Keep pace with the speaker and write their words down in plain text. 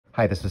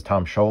Hi, this is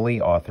Tom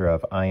Scioli, author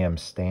of I Am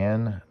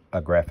Stan,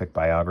 a graphic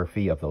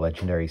biography of the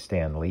legendary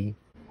Stan Lee.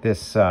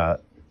 This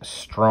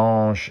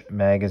Strange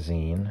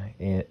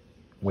magazine,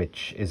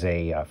 which is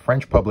a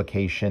French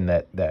publication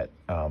that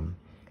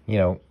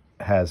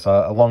has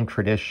a long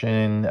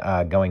tradition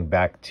going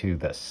back to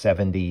the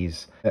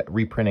 70s,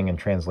 reprinting and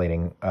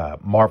translating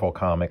Marvel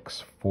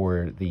comics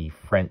for the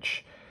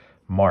French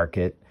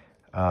market.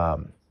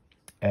 And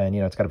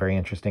it's got a very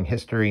interesting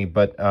history,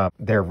 but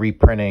they're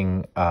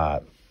reprinting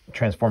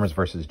Transformers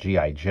versus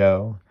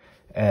GIJoe,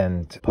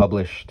 and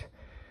published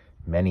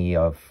many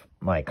of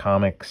my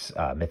comics,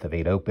 Myth of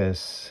Eight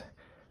Opus,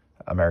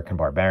 American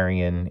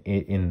Barbarian,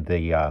 in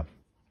the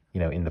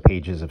in the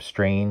pages of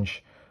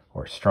Strange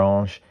or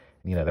Strange.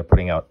 They're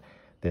putting out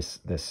this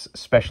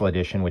special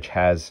edition which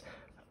has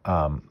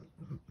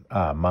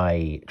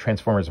my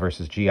Transformers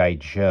versus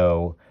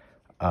GIJoe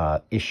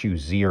issue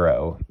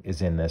 0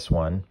 is in this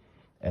one.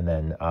 And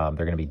then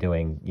they're going to be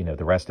doing,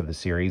 the rest of the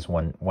series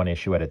one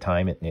issue at a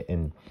time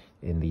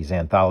in these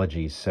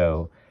anthologies.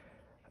 So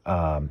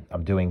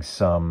I'm doing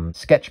some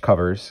sketch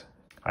covers.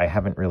 I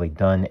haven't really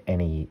done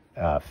any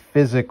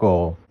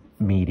physical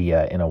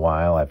media in a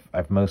while.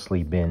 I've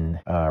mostly been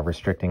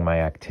restricting my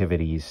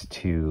activities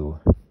to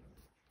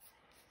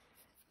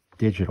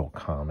digital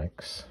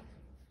comics.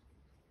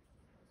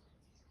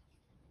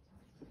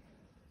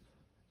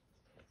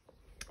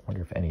 I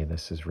wonder if any of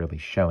this is really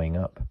showing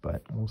up,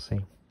 but we'll see.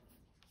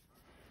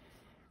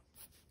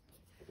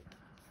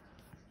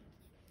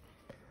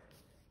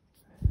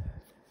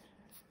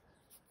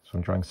 So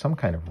I'm drawing some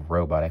kind of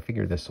robot. I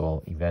figure this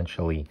will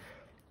eventually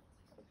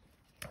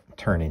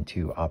turn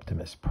into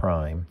Optimus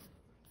Prime.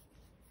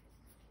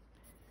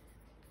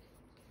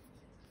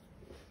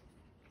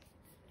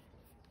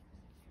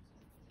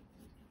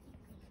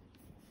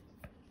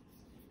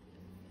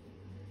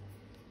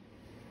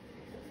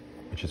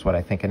 Which is what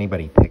I think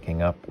anybody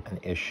picking up an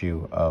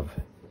issue of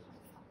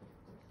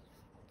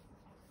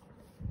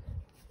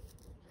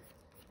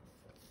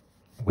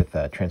with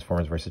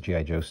Transformers versus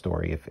GIJoe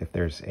story, if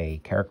there's a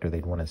character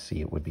they'd want to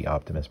see, it would be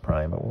Optimus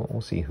Prime. But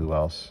we'll see who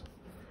else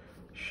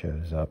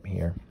shows up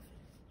here.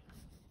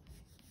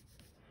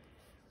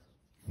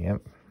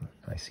 Yep,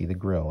 I see the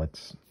grill.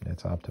 It's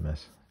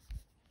Optimus.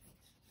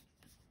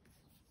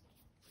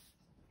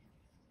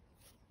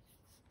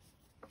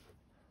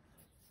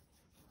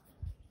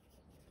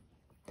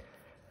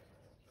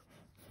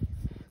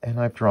 And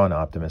I've drawn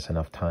Optimus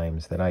enough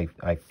times that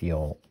I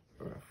feel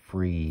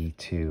free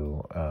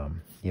to,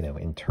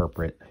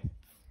 interpret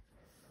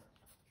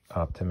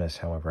Optimus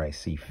however I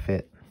see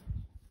fit.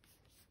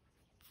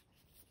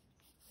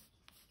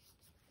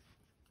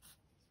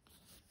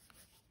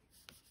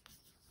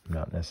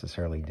 Not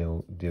necessarily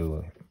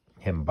do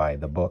him by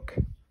the book.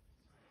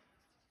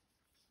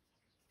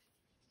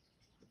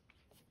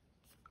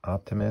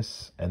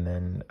 Optimus, and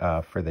then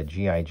for the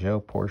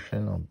GIJoe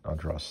portion, I'll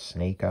draw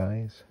Snake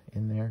Eyes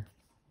in there.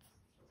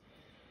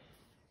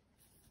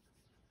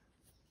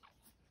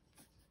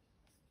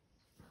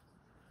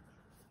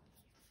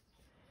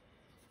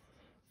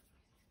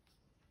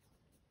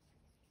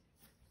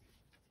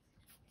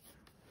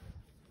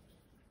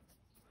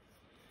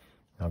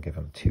 I'll give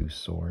him 2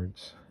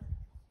 swords.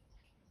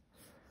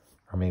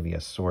 Or maybe a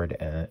sword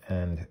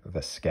and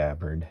the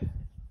scabbard.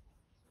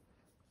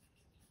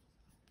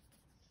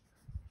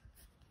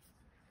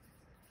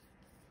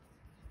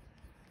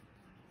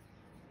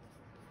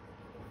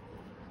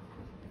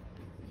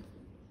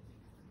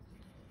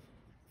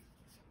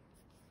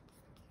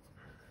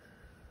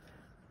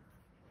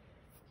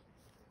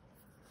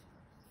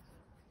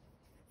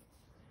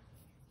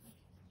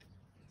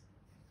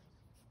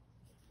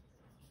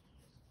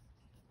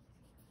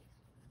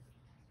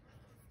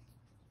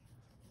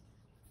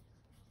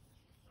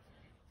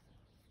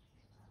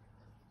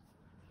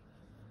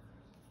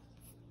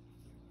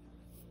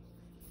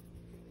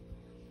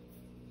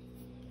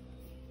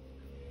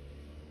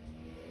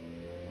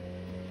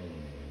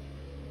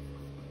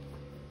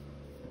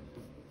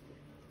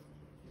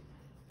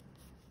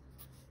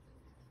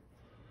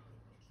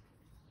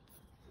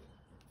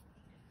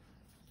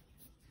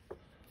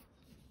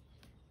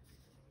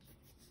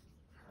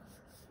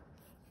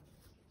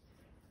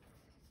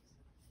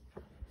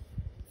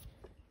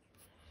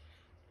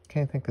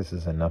 Okay, I think this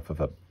is enough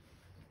of a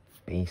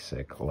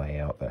basic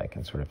layout that I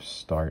can sort of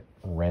start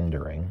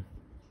rendering.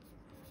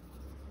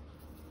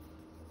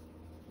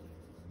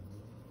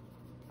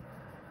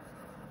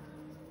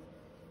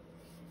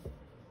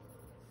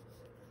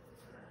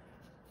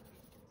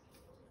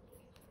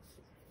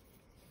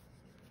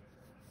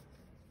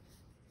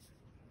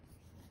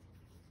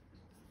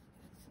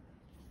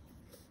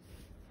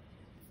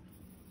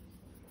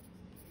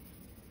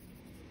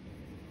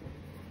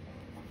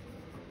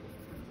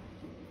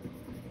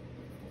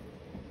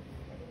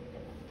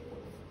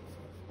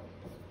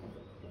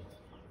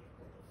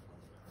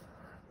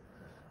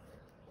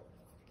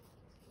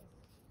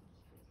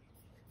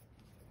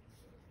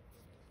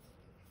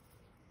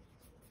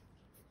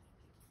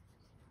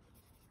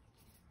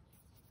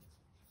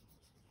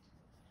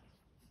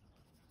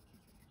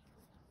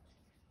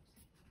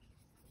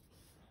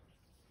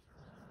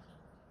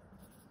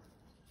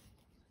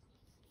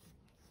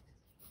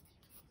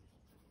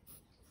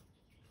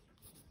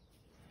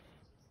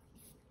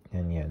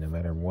 And yeah, no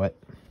matter what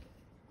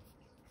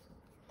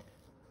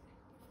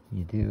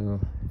you do,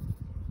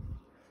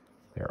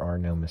 there are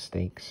no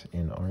mistakes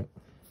in art.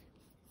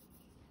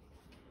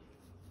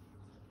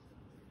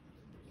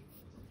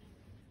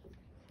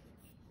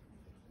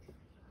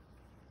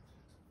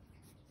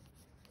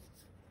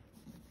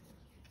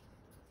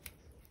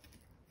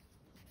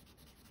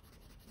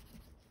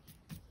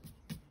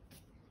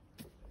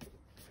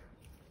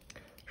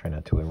 Try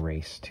not to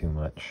erase too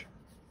much.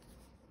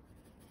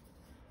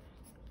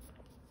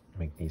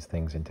 Make these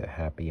things into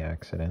happy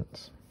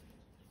accidents.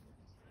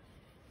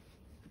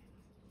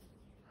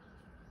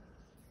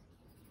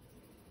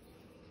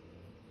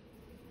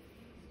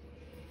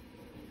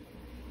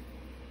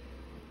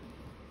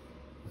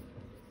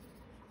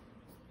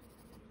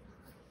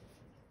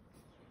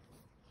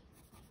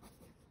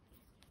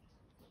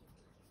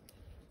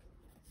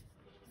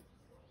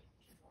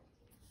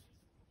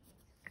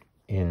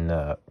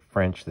 In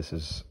French, this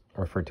is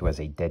referred to as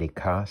a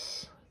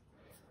dédicace,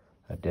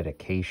 a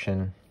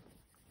dedication,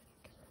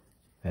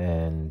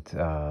 and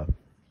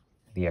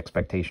the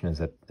expectation is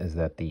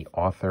that the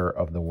author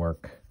of the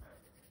work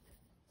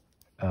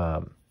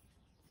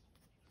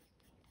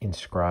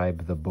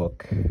inscribe the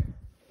book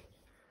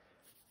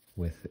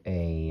with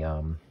a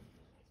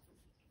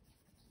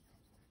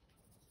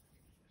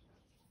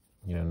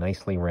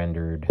nicely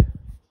rendered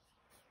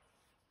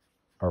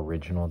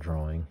original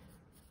drawing.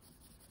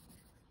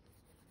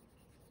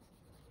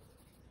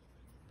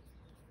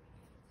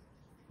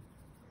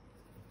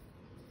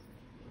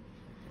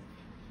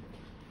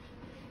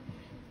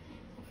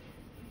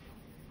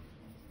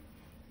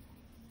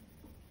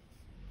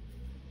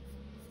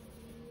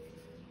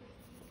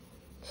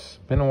 It's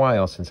been a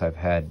while since I've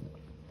had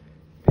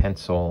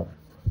pencil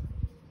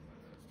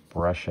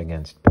brush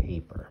against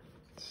paper.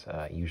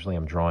 Usually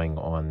I'm drawing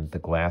on the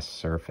glass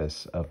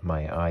surface of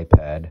my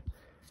iPad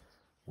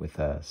with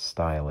a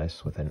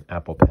stylus, with an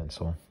Apple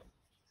Pencil.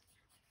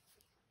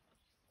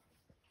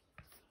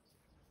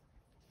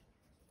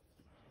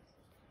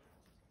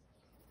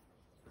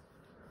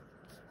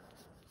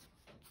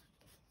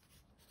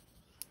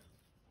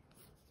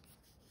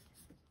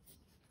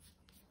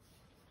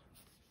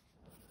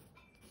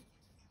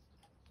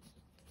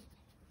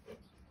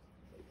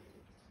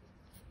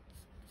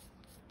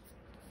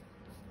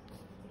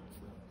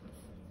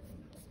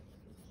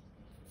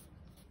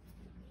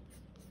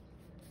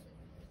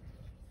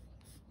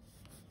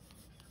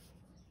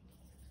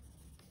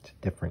 It's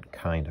a different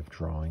kind of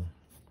drawing.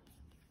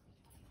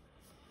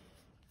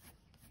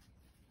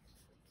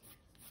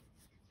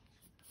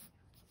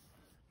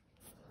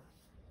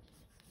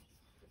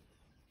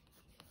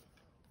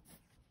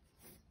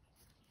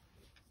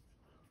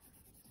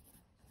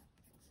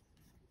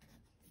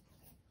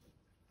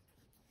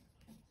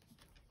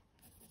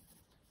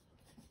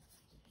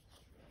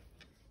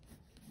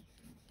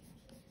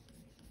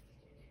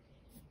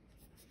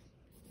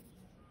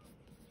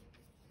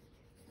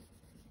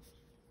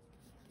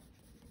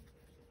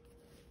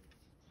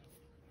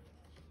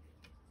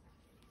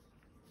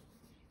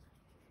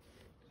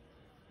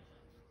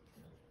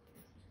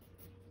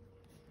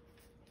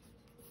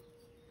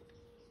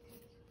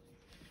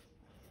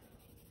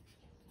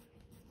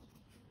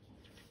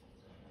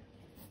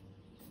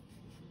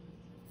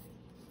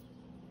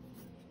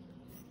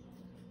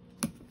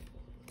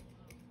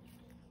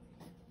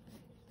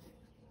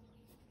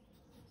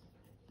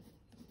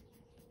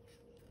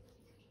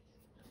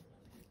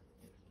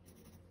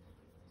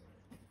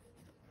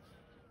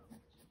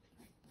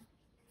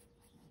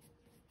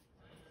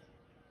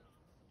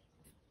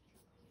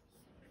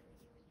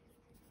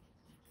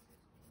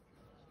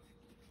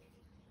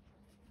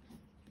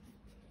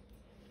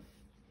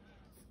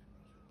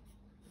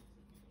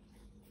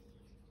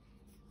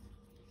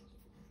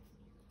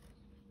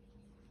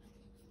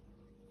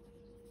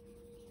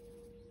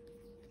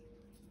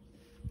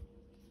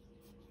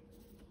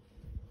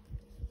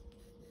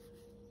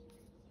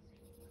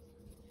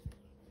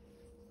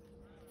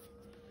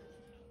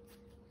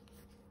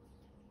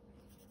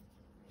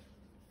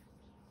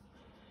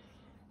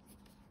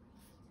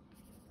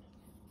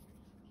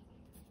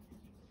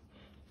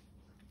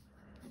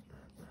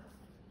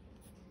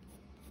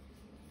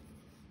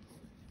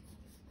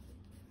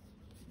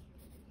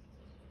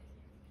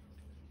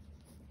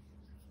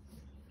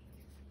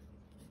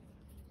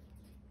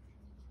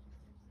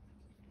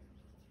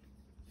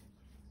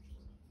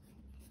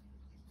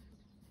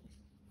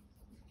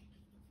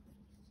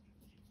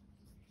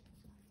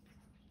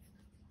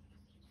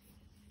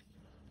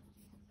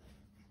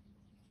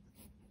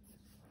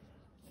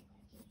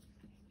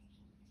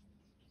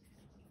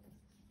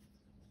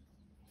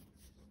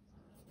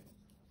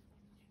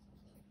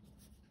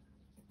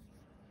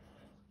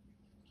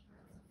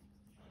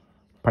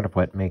 Part of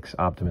what makes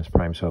Optimus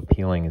Prime so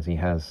appealing is he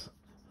has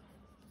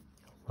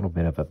a little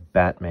bit of a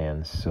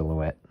Batman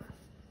silhouette.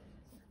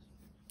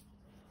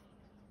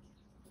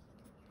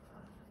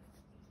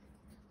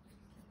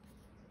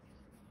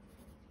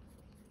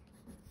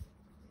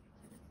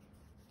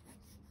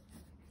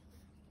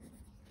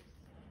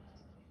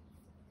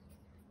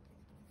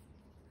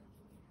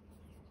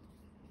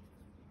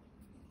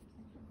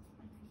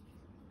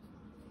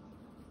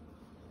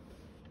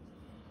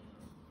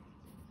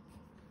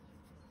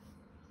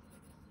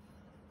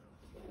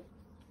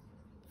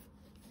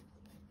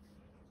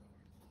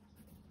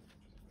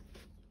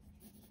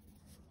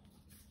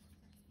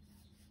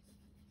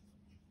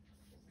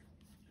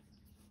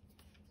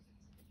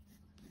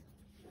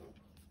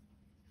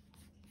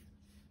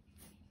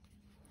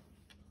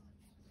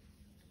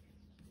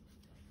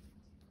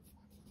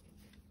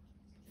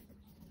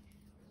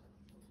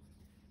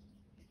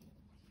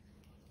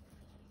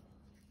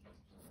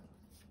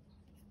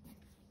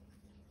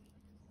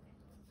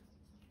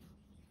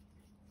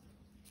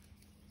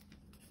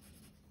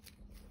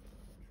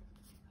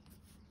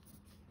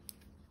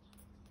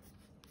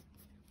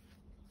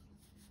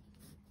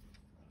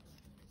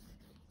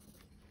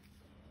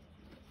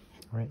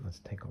 right, let's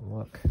take a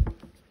look.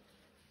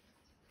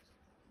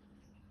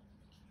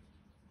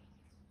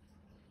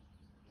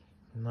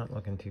 Not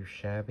looking too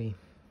shabby.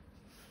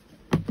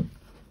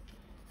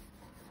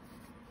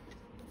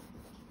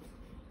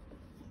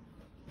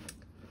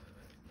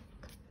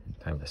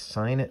 Time to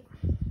sign it.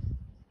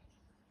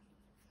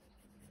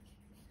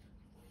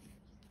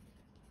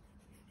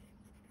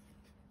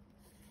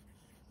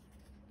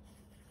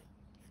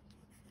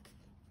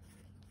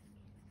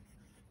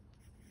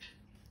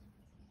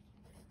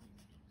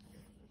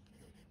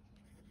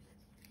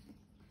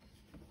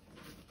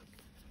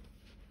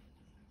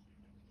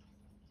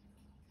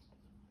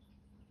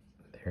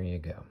 There you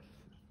go.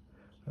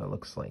 It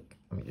looks like,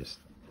 let me just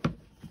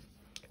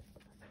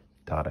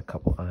dot a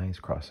couple I's,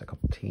 cross a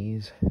couple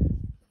T's.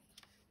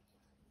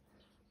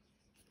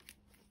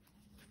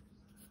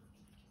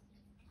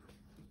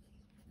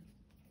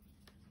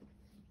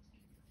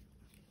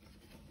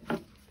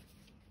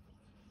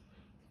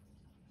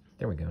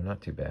 There we go,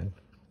 not too bad.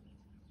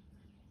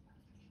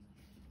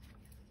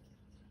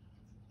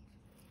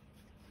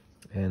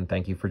 And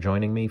thank you for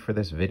joining me for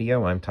this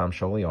video. I'm Tom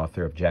Scioli,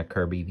 author of Jack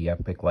Kirby, The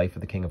Epic Life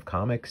of the King of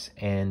Comics,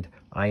 and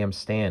I Am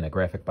Stan, a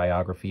graphic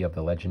biography of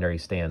the legendary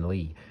Stan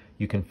Lee.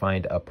 You can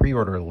find a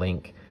pre-order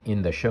link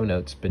in the show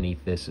notes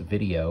beneath this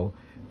video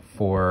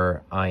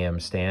for I Am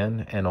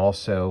Stan, and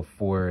also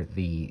for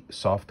the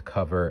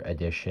softcover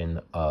edition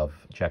of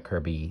Jack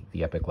Kirby,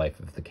 The Epic Life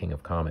of the King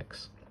of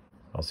Comics.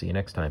 I'll see you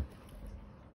next time.